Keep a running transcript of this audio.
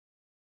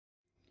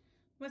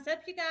What's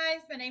up, you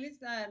guys? My name is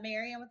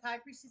Mary. I'm with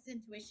High Priestess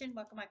Intuition.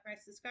 Welcome, my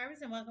current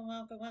subscribers, and welcome,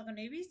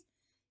 newbies.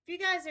 If you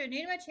guys are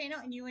new to my channel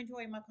and you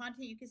enjoy my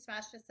content, you can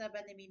smash the sub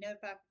button and be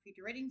notified for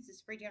future readings.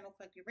 This is free general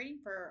collective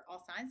reading for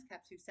all signs,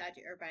 Capricorn,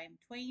 Sagittarius, everybody in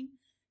between.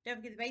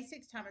 Don't forget the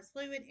basics. Time is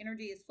fluid.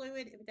 Energy is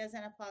fluid. If it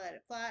doesn't apply, let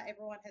it fly.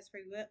 Everyone has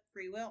free will.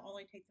 Free will.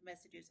 Only take the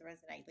messages that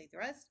resonate. Leave the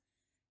rest.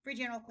 Free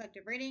general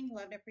collective reading.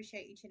 Love and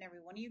appreciate each and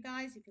every one of you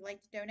guys. If you'd like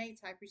to donate,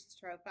 it's High Priestess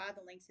Tarot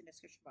 5. The link's in the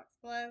description box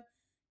below.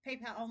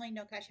 PayPal only,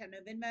 no cash out, no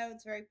Venmo.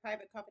 It's a very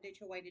private,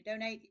 confidential way to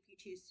donate if you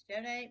choose to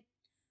donate.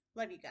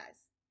 Love you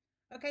guys.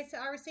 Okay, so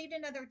I received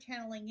another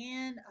channeling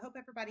in. I hope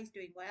everybody's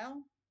doing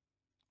well.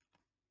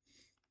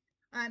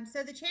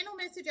 So the channel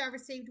message I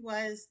received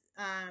was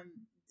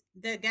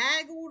the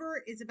gag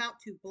order is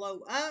about to blow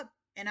up,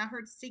 and I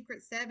heard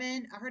Secret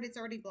 7. I heard it's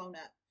already blown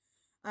up.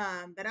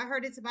 But I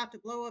heard it's about to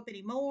blow up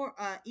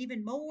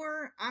even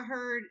more. I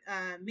heard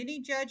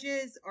many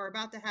judges are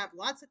about to have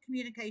lots of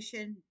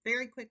communication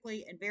very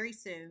quickly and very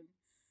soon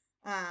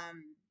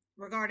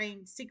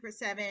regarding Secret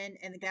 7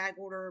 and the gag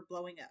order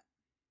blowing up.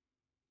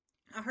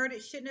 I heard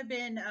it shouldn't have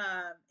been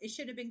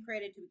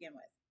created to begin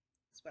with.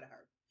 That's what I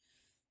heard.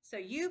 So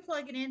you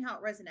plug it in how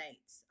it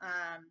resonates.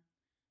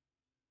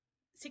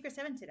 Secret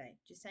 7 today,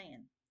 just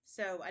saying.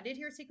 So I did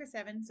hear Secret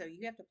 7, so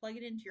you have to plug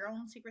it into your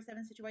own Secret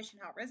 7 situation,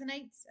 how it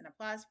resonates and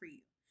applies for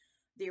you.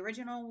 The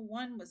original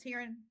one was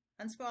here in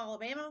Huntsville,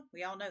 Alabama.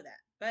 We all know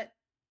that. But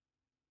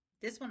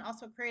this one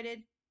also created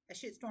a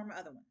shitstorm of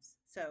other ones.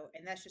 So,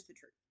 and that's just the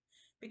truth.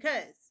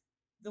 Because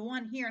the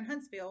one here in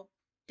Huntsville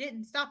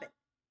didn't stop it.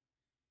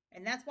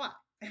 And that's why.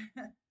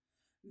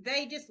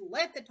 They just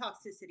let the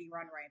toxicity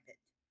run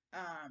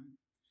rampant.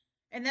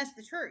 And that's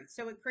the truth.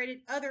 So it created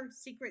other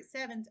Secret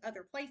 7s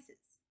other places.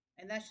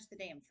 And that's just the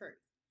damn truth.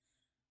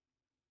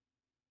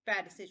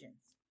 Bad decisions.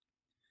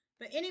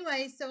 But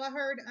anyway, so I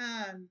heard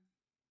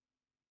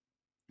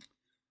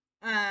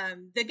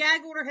the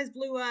gag order has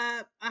blew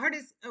up. I heard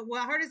it's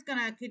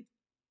gonna could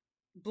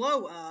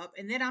blow up,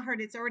 and then I heard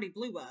it's already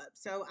blew up.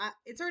 So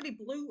it's already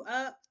blew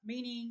up,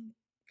 meaning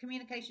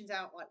communication's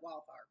out like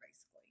wildfire.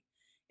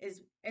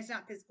 Basically, it's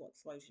not physical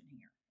explosion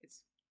here.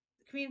 It's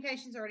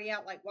communication's already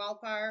out like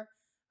wildfire.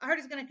 I heard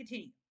it's gonna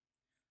continue.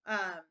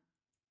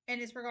 And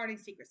it's regarding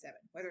Secret 7,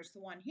 whether it's the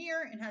one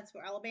here in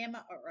Huntsville,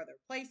 Alabama, or other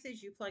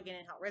places. You plug in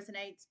and how it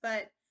resonates,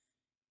 but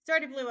it's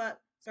already blew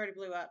up. It's already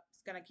blew up. It's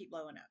gonna keep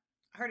blowing up.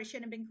 I heard it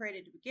shouldn't have been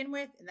created to begin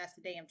with, and that's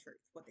the damn truth.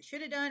 What they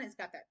should have done is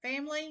got that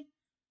family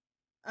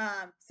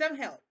some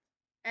help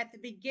at the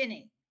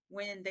beginning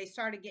when they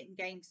started getting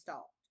game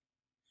stalked.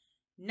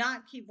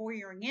 Not keep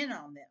voyeuring in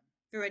on them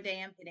through a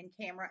damn hidden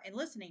camera and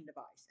listening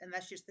device. And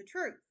that's just the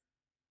truth.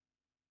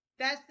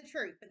 That's the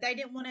truth. But they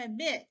didn't want to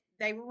admit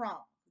they were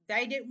wrong.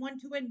 They didn't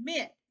want to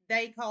admit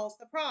they caused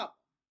the problem.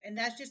 And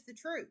that's just the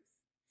truth.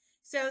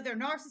 So their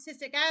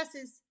narcissistic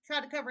asses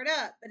tried to cover it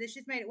up, but it's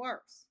just made it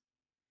worse.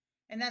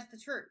 And that's the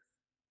truth.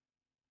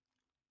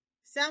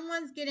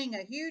 Someone's getting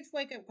a huge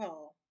wake-up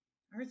call.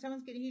 I heard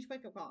someone's getting a huge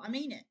wake-up call. I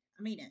mean it.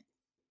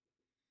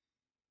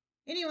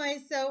 Anyway,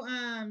 so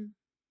I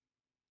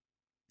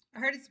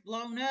heard it's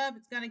blown up.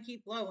 It's gonna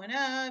keep blowing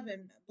up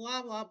and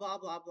blah blah blah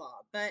blah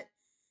blah. But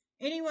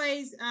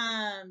anyways,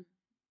 I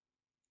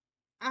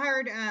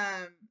heard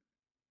I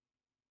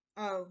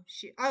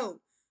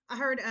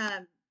heard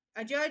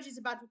a judge is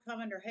about to come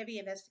under heavy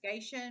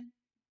investigation.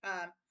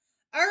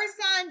 Earth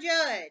sign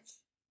judge.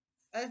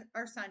 An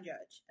Earth sign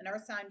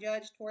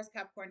judge, Taurus,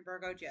 Capricorn,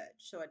 Virgo judge.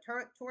 So a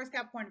Taurus,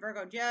 Capricorn,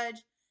 Virgo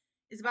judge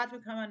is about to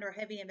come under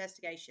heavy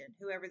investigation.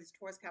 Whoever this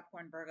Taurus,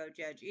 Capricorn, Virgo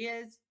judge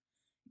is.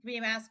 It can be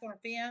a masculine or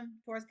female.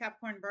 Taurus,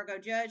 Capricorn, Virgo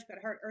judge, but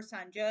I heard Earth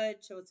sign judge.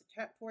 So it's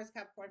a Taurus,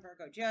 Capricorn,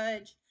 Virgo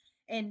judge.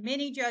 And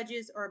many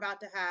judges are about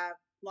to have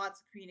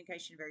lots of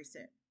communication very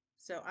soon.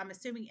 So I'm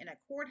assuming in a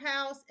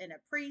courthouse, in a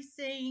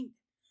precinct.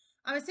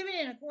 I'm assuming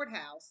in a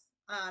courthouse,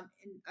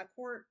 in a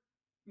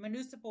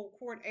municipal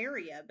court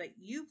area, but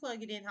you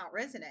plug it in how it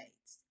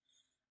resonates.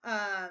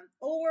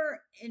 Or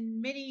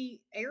in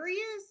many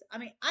areas, I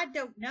mean, I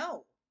don't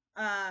know.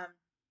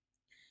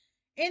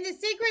 In the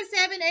Secret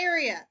 7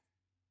 area.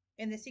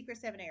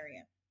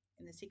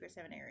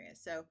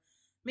 So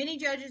many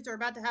judges are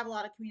about to have a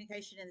lot of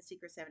communication in the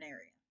Secret 7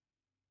 area.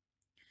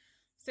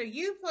 So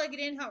you plug it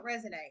in how it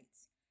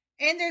resonates.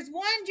 And there's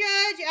one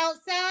judge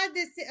outside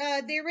this,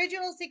 the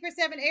original Secret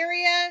 7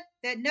 area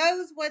that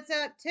knows what's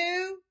up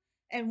too,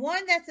 and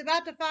one that's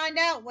about to find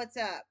out what's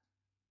up.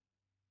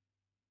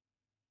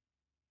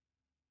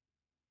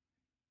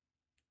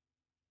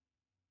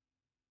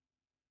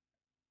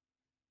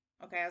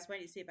 Okay, I was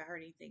waiting to see if I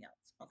heard anything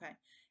else. Okay.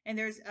 And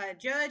there's a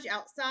judge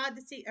outside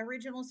the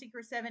original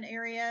Secret 7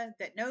 area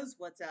that knows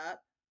what's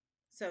up,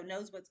 so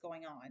knows what's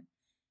going on.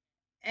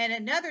 And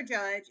another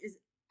judge is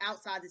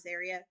outside this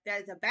area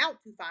that is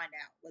about to find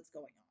out what's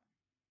going on.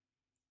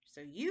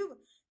 So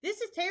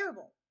this is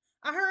terrible.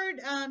 I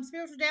heard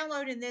spiritual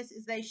download in this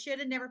is they should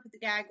have never put the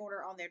gag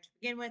order on there to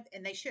begin with,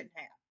 and they shouldn't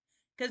have.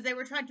 Because they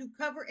were trying to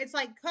cover, it's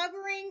like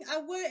covering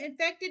a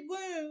infected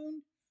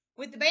wound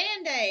with the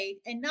Band-Aid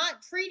and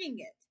not treating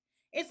it.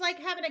 It's like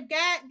having a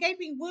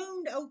gaping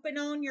wound open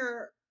on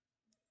your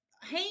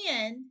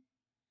hand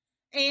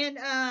and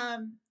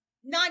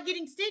not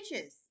getting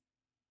stitches.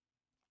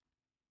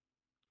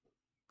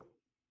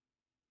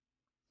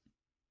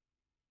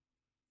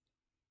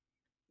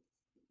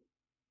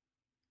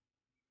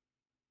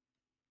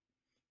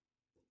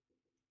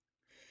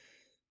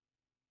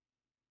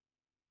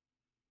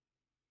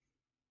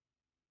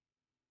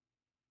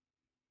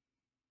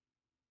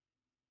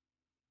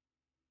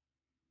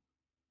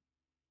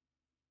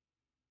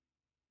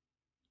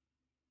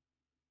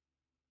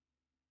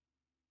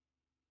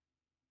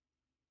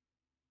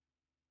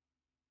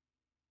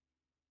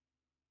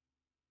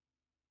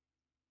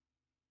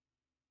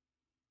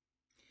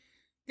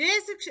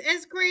 This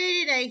has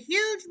created a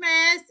huge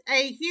mess,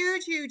 a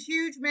huge, huge,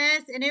 huge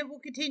mess, and it will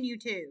continue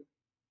to.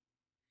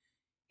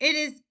 It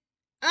has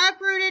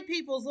uprooted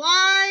people's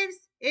lives.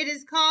 It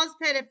has caused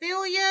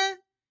pedophilia.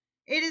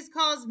 It has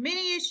caused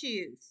many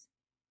issues.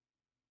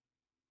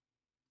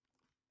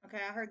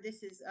 Okay, I heard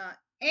this is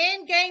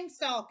and game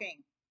stalking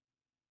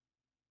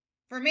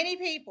for many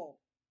people.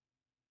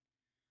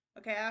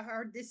 Okay, I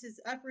heard this is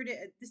uprooted.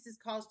 This has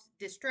caused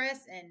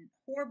distress and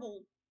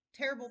horrible,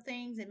 terrible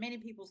things in many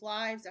people's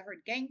lives. I heard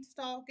gang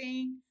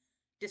stalking,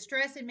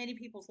 distress in many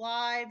people's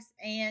lives,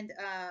 and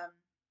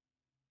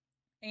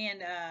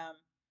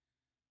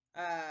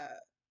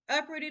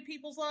uprooted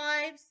people's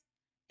lives,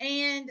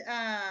 and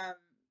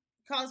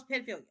caused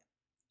pedophilia.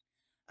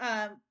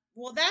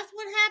 Well, that's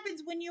what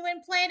happens when you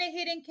implant a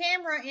hidden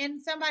camera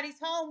in somebody's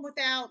home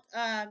without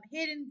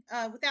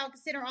without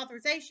consider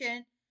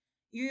authorization.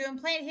 You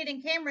implant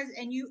hidden cameras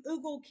and you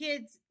oogle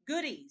kids'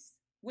 goodies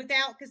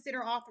without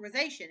consider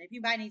authorization. If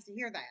anybody needs to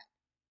hear that,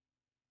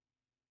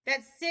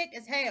 that's sick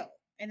as hell,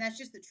 and that's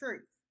just the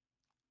truth.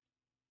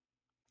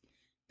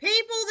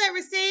 People that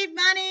received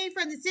money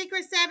from the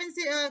Secret Seven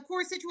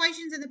court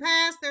situations in the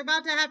past, they're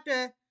about to have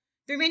to,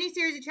 through many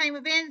series of chain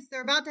events,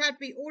 they're about to have to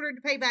be ordered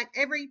to pay back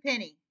every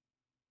penny.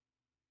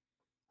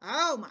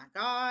 Oh my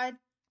God.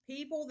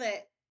 People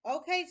that,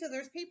 okay, so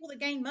there's people that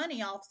gain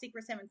money off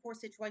Secret Seven court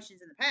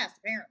situations in the past,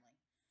 apparently.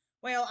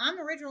 Well, I'm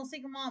the original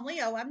single mom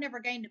Leo. I've never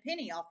gained a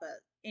penny off of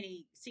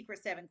any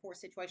Secret Seven court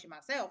situation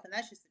myself, and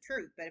that's just the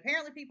truth. But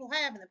apparently people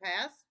have in the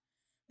past.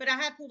 But I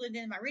have pulled it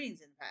in my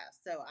readings in the past,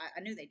 so I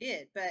knew they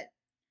did. But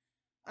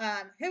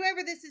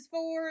whoever this is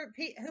for,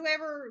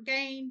 whoever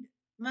gained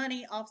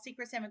money off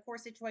Secret Seven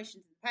court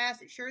situations in the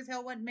past, it sure as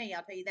hell wasn't me,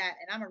 I'll tell you that.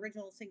 And I'm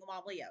original single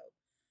mom Leo.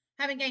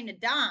 Haven't gained a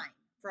dime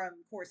from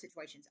court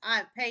situations.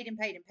 I've paid and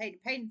paid and paid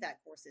and paid into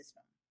that court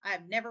system. I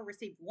have never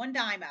received one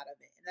dime out of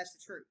it, and that's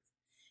the truth.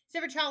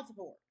 Except for child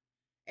support.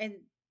 And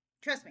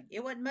trust me,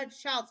 it wasn't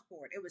much child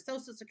support. It was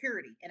Social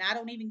Security, and I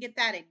don't even get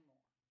that anymore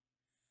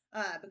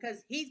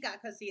because he's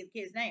got custody of the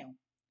kids now.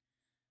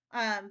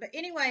 But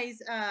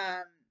anyways,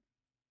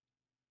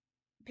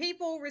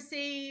 people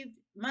received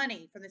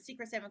money from the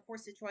Secret Seven court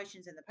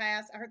situations in the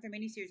past. I heard through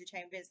many series of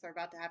chain events they're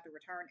about to have to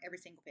return every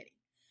single penny.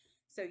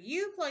 So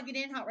you plug it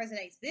in how it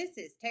resonates. This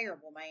is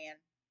terrible, man.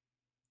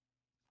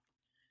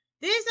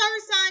 This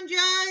earth sign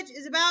judge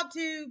is about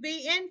to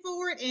be in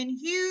for it in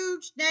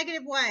huge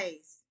negative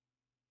ways.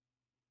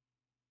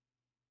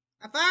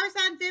 A fire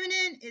sign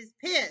feminine is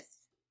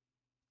pissed.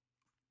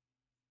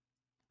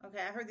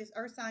 Okay, I heard this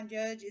earth sign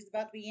judge is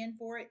about to be in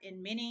for it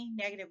in many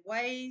negative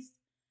ways.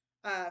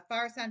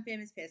 Fire sign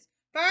fem is pissed.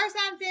 Fire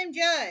sign fem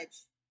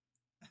judge.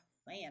 Oh,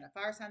 man, a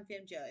fire sign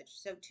fem judge.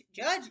 So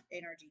judge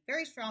energy,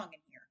 very strong in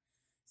here.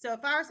 So a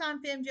fire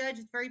sign fem judge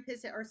is very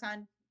pissed at earth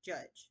sign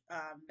judge.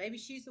 Maybe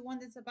she's the one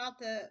that's about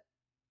to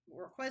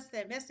request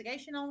the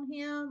investigation on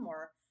him,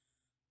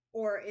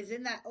 or is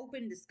in that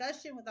open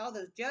discussion with all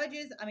those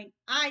judges. I mean,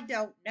 I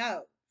don't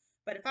know.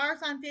 But a fire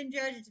sign fin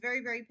judge is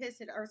very, very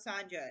pissed at earth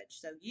sign judge.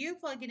 So you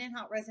plug it in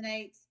how it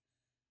resonates.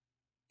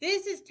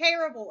 This is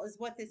terrible, is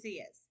what this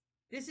is.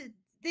 This is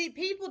the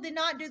people did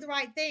not do the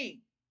right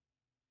thing.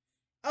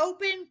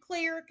 Open,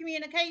 clear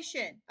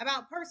communication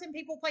about person,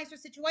 people, place, or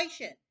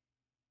situation.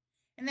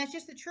 And that's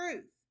just the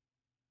truth.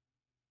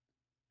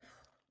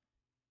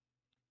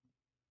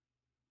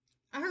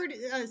 I heard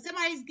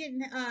somebody's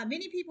getting,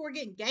 many people are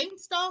getting gang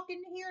stalked in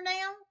here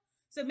now.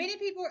 So many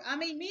people, I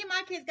mean, me and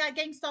my kids got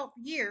gang stalked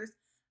for years.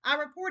 I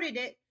reported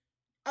it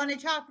on a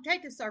Child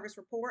Protective Service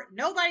report.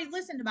 Nobody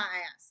listened to my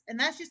ass. And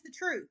that's just the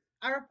truth.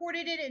 I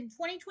reported it in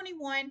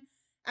 2021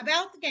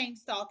 about the gang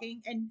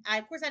stalking. And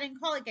of course, I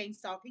didn't call it gang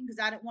stalking because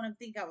I didn't want to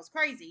think I was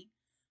crazy.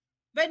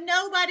 But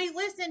nobody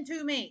listened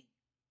to me.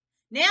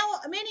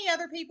 Now, many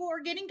other people are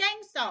getting gang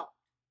stalked.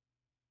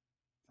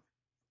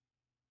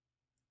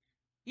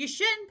 You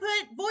shouldn't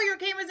put voyeur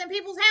cameras in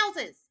people's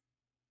houses.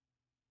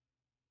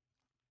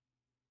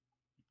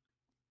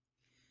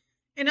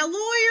 And a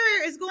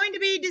lawyer is going to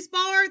be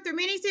disbarred through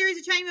many series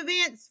of chain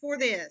events for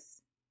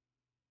this.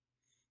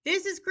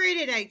 This has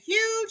created a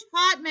huge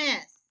hot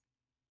mess.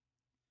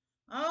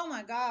 Oh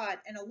my God.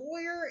 And a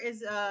lawyer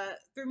is,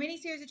 through many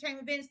series of chain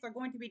events, they're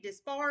going to be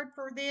disbarred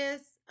for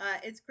this.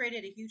 It's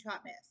created a huge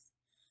hot mess.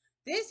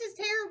 This is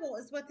terrible,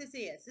 is what this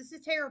is. This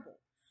is terrible.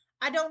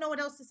 I don't know what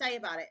else to say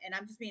about it, and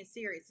I'm just being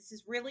serious. This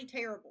is really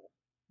terrible.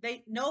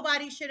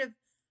 Nobody should have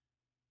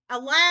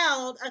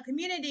allowed a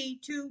community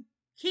to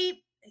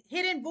keep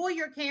hidden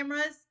voyeur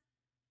cameras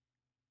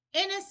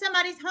in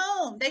somebody's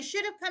home. They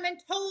should have come and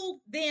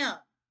told them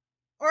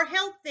or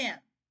helped them,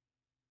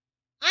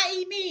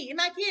 i.e., me and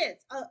my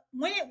kids,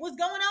 when it was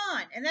going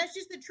on. And that's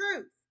just the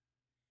truth.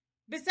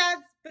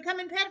 Besides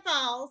becoming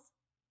pedophiles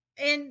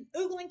and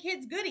oogling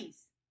kids'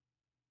 goodies.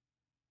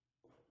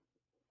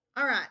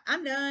 All right,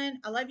 I'm done.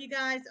 I love you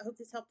guys. I hope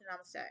this helped, and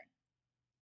namaste.